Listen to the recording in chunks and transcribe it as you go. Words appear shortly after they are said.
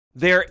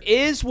There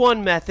is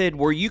one method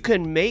where you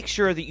can make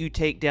sure that you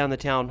take down the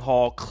town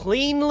hall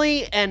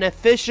cleanly and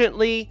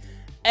efficiently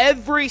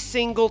every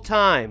single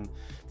time.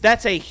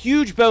 That's a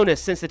huge bonus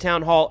since the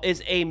town hall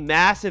is a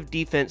massive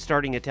defense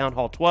starting at town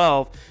hall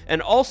 12,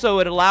 and also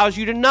it allows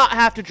you to not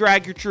have to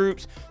drag your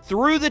troops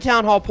through the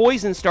town hall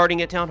poison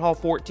starting at town hall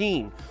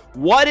 14.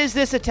 What is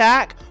this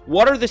attack?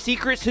 What are the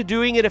secrets to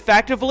doing it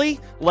effectively?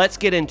 Let's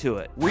get into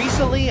it.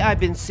 Recently, I've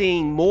been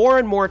seeing more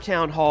and more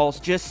town halls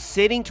just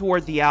sitting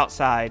toward the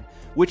outside,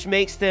 which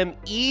makes them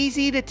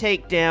easy to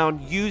take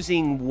down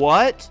using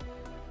what?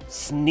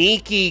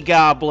 Sneaky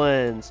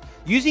goblins.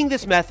 Using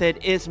this method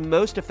is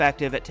most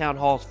effective at town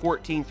halls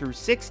 14 through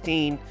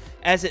 16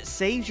 as it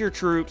saves your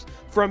troops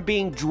from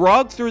being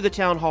drugged through the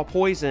town hall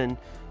poison,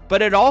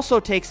 but it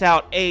also takes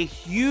out a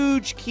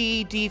huge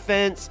key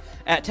defense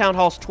at town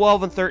halls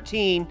 12 and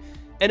 13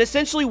 and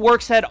essentially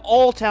works at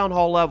all town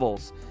hall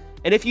levels.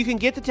 And if you can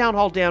get the town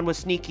hall down with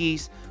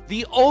sneakies,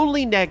 the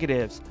only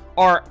negatives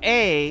are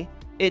A,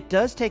 it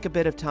does take a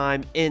bit of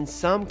time in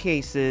some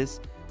cases,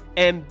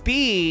 and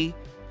B,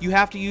 you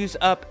have to use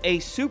up a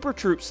super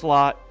troop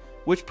slot,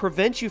 which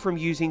prevents you from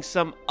using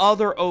some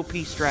other OP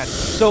strategy.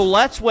 So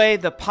let's weigh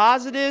the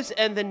positives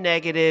and the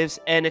negatives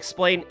and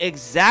explain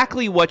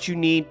exactly what you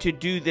need to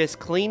do this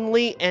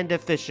cleanly and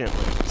efficiently.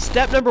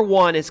 Step number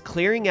 1 is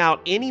clearing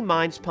out any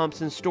mines,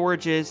 pumps, and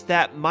storages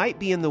that might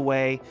be in the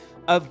way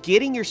of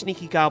getting your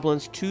sneaky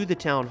goblins to the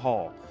town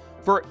hall.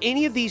 For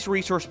any of these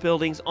resource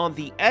buildings on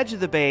the edge of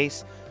the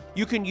base,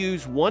 you can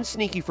use 1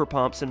 sneaky for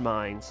pumps and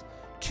mines,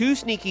 2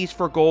 sneakies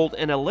for gold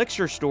and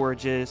elixir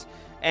storages,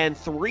 and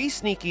 3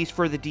 sneakies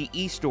for the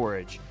DE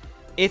storage.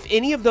 If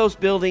any of those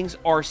buildings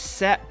are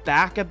set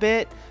back a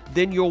bit,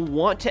 then you'll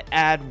want to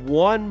add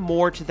 1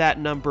 more to that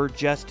number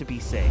just to be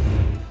safe.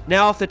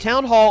 Now, if the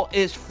town hall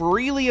is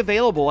freely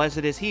available as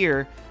it is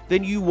here,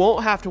 then you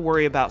won't have to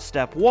worry about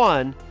step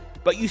 1,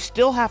 but you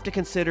still have to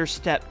consider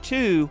step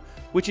 2,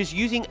 which is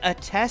using a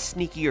test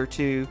sneaky or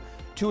 2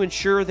 to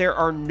ensure there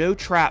are no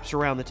traps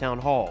around the town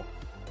hall.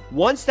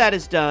 Once that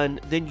is done,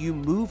 then you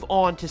move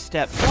on to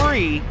step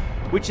 3,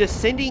 which is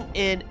sending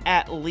in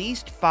at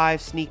least 5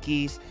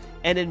 sneakies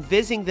and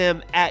invising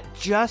them at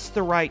just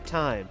the right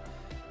time.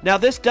 Now,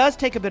 this does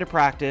take a bit of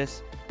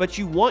practice, but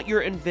you want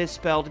your invis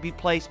spell to be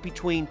placed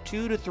between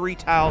 2 to 3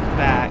 tiles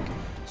back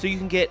so you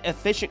can get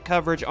efficient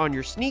coverage on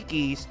your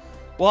sneakies,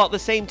 while at the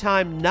same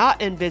time not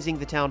invising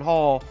the town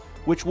hall,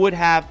 which would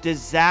have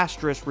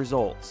disastrous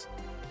results.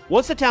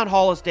 Once the town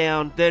hall is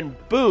down, then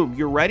boom,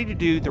 you're ready to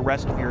do the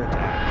rest of your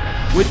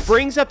attack. Which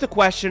brings up the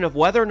question of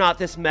whether or not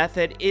this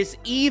method is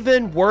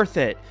even worth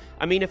it.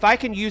 I mean, if I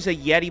can use a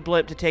Yeti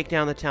blimp to take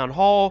down the town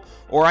hall,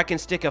 or I can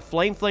stick a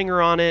flame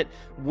flinger on it,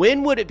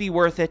 when would it be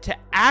worth it to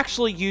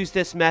actually use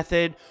this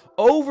method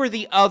over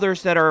the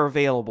others that are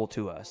available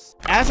to us?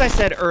 As I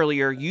said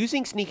earlier,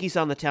 using sneakies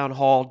on the town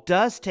hall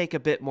does take a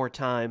bit more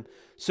time,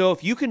 so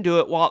if you can do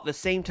it while at the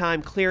same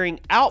time clearing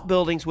out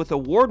buildings with a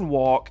warden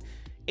walk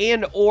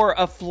and or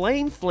a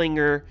flame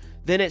flinger,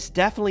 then it's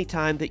definitely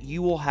time that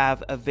you will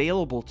have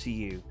available to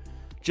you.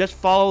 Just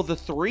follow the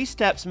 3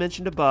 steps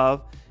mentioned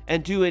above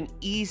and do an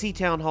easy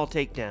town hall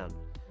takedown.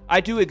 I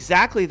do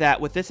exactly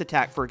that with this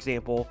attack, for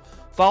example,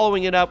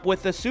 following it up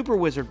with the super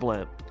wizard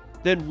blimp.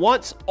 Then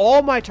once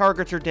all my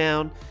targets are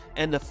down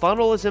and the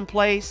funnel is in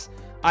place,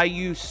 I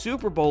use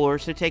super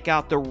bowlers to take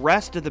out the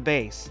rest of the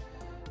base.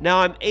 Now,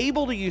 I'm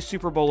able to use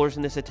super bowlers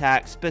in this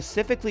attack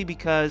specifically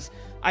because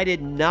I did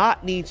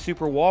not need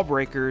super wall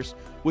breakers,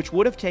 which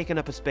would have taken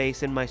up a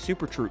space in my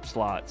super troop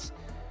slots.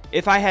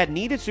 If I had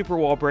needed super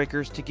wall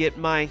breakers to get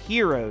my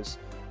heroes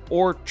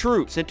or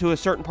troops into a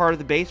certain part of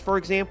the base, for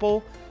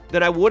example,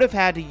 then I would have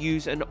had to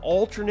use an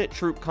alternate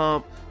troop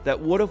comp that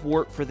would have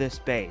worked for this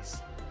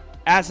base.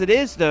 As it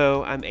is,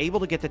 though, I'm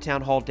able to get the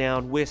town hall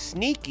down with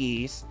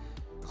sneakies,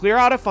 clear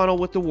out a funnel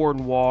with the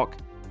warden walk,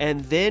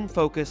 and then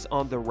focus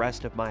on the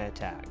rest of my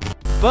attack.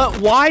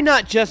 But why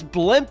not just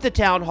blimp the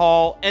town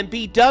hall and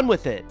be done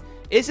with it?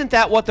 Isn't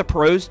that what the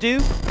pros do?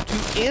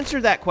 To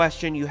answer that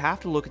question, you have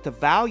to look at the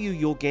value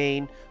you'll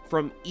gain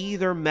from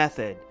either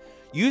method.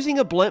 Using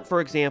a blimp,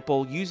 for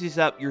example, uses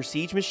up your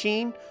siege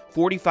machine,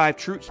 45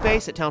 troop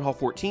space at town hall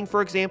 14,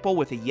 for example,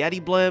 with a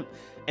Yeti blimp,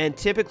 and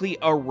typically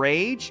a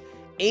rage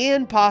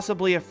and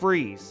possibly a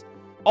freeze.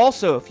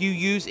 Also, if you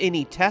use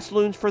any test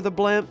loons for the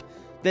blimp,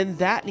 then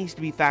that needs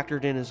to be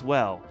factored in as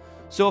well.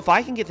 So if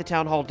I can get the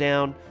town hall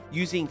down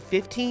using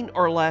 15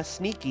 or less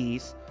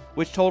sneakies,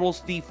 which totals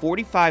the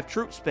 45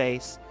 troop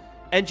space,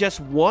 and just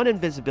 1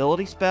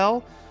 invisibility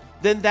spell,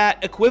 then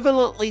that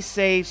equivalently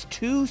saves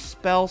 2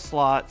 spell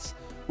slots,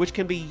 which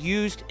can be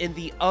used in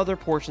the other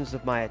portions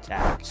of my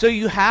attack. So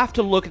you have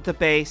to look at the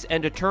base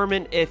and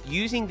determine if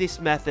using this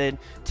method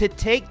to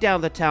take down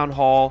the town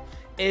hall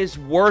is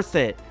worth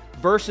it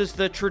versus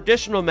the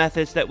traditional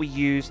methods that we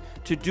use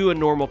to do a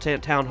normal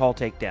town hall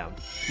takedown.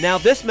 Now,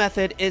 this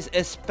method is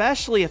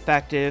especially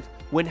effective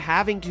when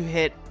having to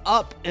hit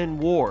up in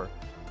war.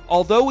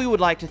 Although we would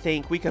like to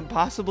think we can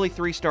possibly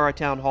 3-star a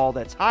town hall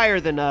that's higher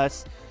than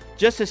us,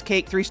 just as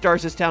Cake 3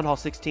 stars his town hall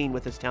 16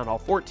 with his town hall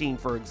 14,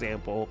 for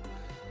example,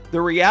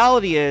 the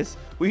reality is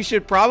we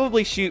should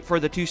probably shoot for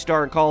the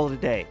 2-star and call it a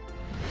day.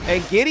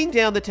 And getting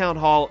down the town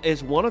hall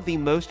is one of the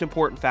most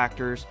important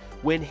factors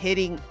when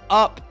hitting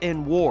up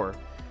in war.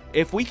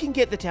 If we can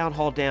get the town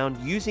hall down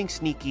using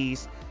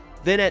sneakies,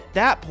 then at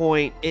that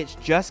point, it's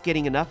just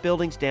getting enough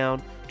buildings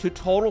down to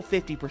total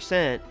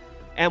 50%,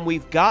 and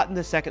we've gotten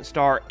the 2nd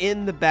star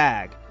in the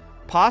bag,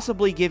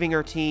 possibly giving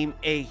our team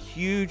a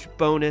huge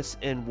bonus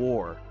in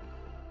war.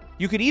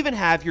 You could even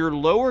have your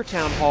lower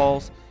town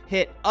halls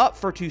hit up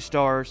for 2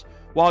 stars,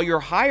 while your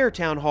higher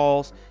town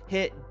halls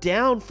hit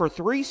down for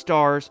 3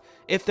 stars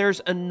if there's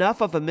enough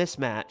of a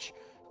mismatch.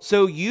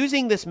 So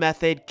using this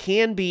method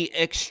can be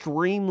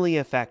extremely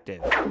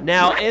effective.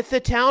 Now, if the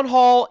town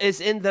hall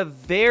is in the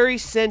very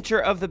center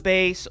of the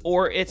base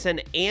or it's an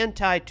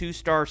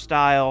anti-2-star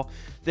style,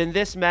 then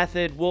this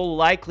method will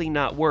likely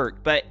not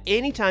work. But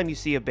anytime you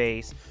see a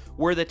base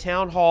where the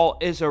town hall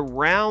is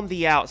around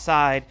the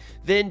outside,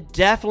 then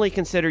definitely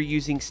consider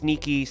using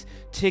sneakies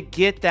to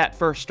get that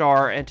 1st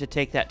star and to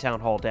take that town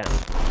hall down.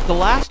 The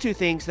last 2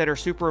 things that are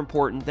super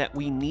important that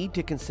we need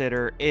to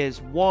consider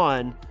is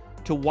 1,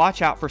 to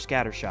watch out for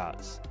scatter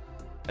shots.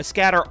 A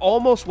scatter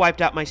almost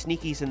wiped out my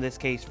sneakies in this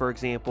case, for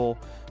example,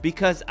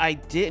 because I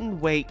didn't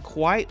wait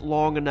quite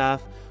long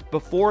enough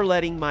before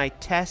letting my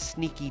test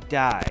sneaky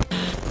die.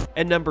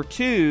 And number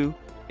 2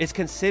 is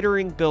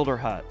considering builder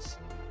huts.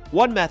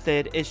 One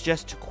method is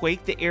just to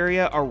quake the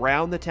area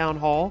around the town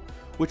hall,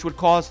 which would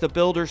cause the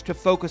builders to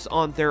focus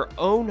on their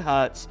own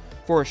huts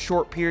for a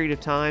short period of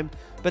time,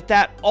 but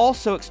that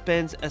also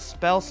expends a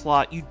spell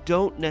slot you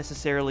don't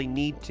necessarily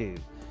need to.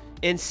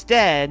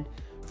 Instead,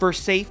 for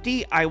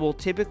safety, I will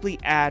typically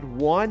add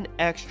 1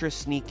 extra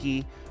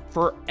sneaky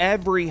for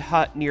every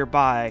hut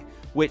nearby,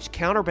 which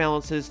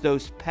counterbalances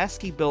those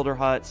pesky builder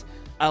huts,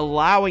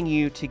 allowing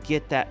you to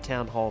get that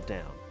town hall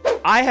down.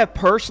 I have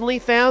personally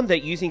found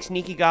that using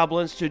sneaky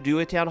goblins to do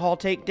a town hall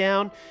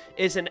takedown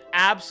is an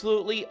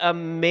absolutely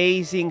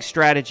amazing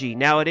strategy.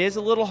 Now, it is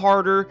a little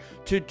harder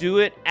to do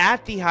it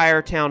at the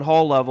higher town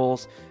hall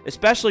levels,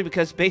 especially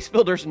because base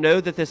builders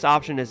know that this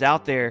option is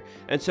out there,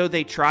 and so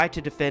they try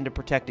to defend and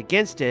protect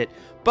against it.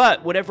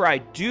 But whenever I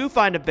do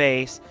find a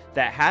base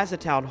that has a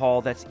town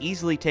hall that's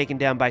easily taken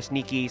down by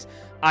sneakies,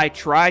 I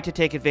try to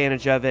take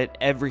advantage of it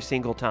every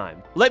single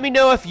time. Let me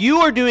know if you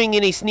are doing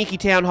any sneaky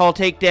town hall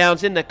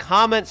takedowns in the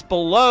comments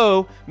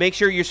below. Make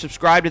sure you're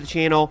subscribed to the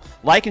channel,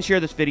 like and share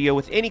this video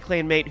with any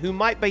clanmate who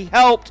might be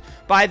helped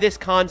by this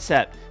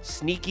concept,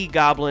 sneaky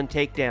goblin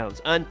takedowns.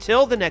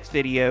 Until the next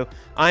video,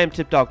 I am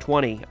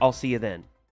TipDog20. I'll see you then.